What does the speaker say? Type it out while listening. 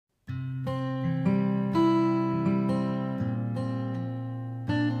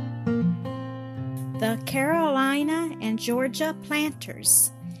The Carolina and Georgia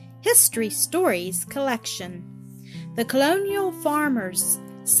Planters History Stories Collection. The colonial farmers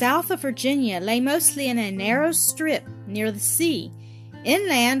south of Virginia lay mostly in a narrow strip near the sea.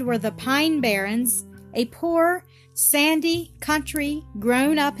 Inland were the Pine Barrens, a poor, sandy country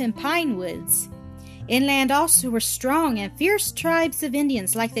grown up in pine woods. Inland also were strong and fierce tribes of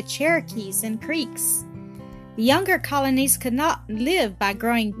Indians like the Cherokees and Creeks. The younger colonies could not live by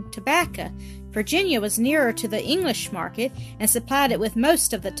growing tobacco. Virginia was nearer to the English market and supplied it with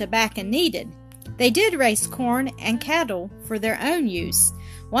most of the tobacco needed. They did raise corn and cattle for their own use.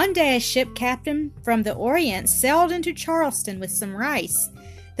 One day a ship captain from the Orient sailed into Charleston with some rice.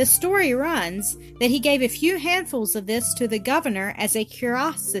 The story runs that he gave a few handfuls of this to the governor as a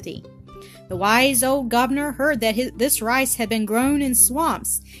curiosity. The wise old governor heard that this rice had been grown in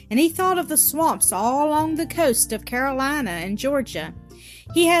swamps, and he thought of the swamps all along the coast of Carolina and Georgia.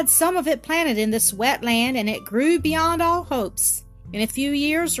 He had some of it planted in this wet land, and it grew beyond all hopes. In a few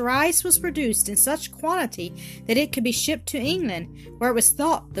years, rice was produced in such quantity that it could be shipped to England, where it was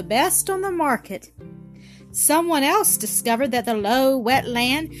thought the best on the market. Someone else discovered that the low, wet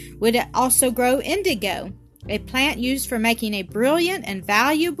land would also grow indigo, a plant used for making a brilliant and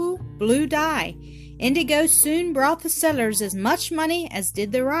valuable blue dye. Indigo soon brought the settlers as much money as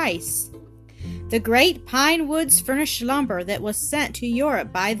did the rice. The great pine woods furnished lumber that was sent to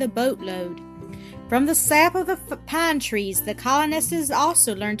Europe by the boatload. From the sap of the pine trees, the colonists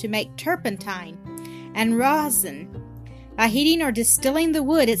also learned to make turpentine and rosin. By heating or distilling the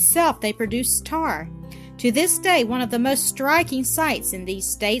wood itself, they produced tar. To this day, one of the most striking sights in these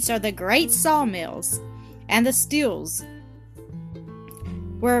states are the great sawmills and the stills,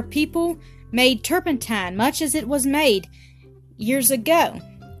 where people made turpentine much as it was made years ago.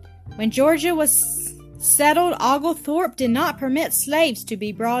 When Georgia was settled, Oglethorpe did not permit slaves to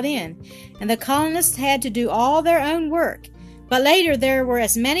be brought in, and the colonists had to do all their own work. But later there were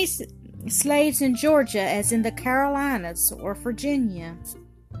as many slaves in Georgia as in the Carolinas or Virginia.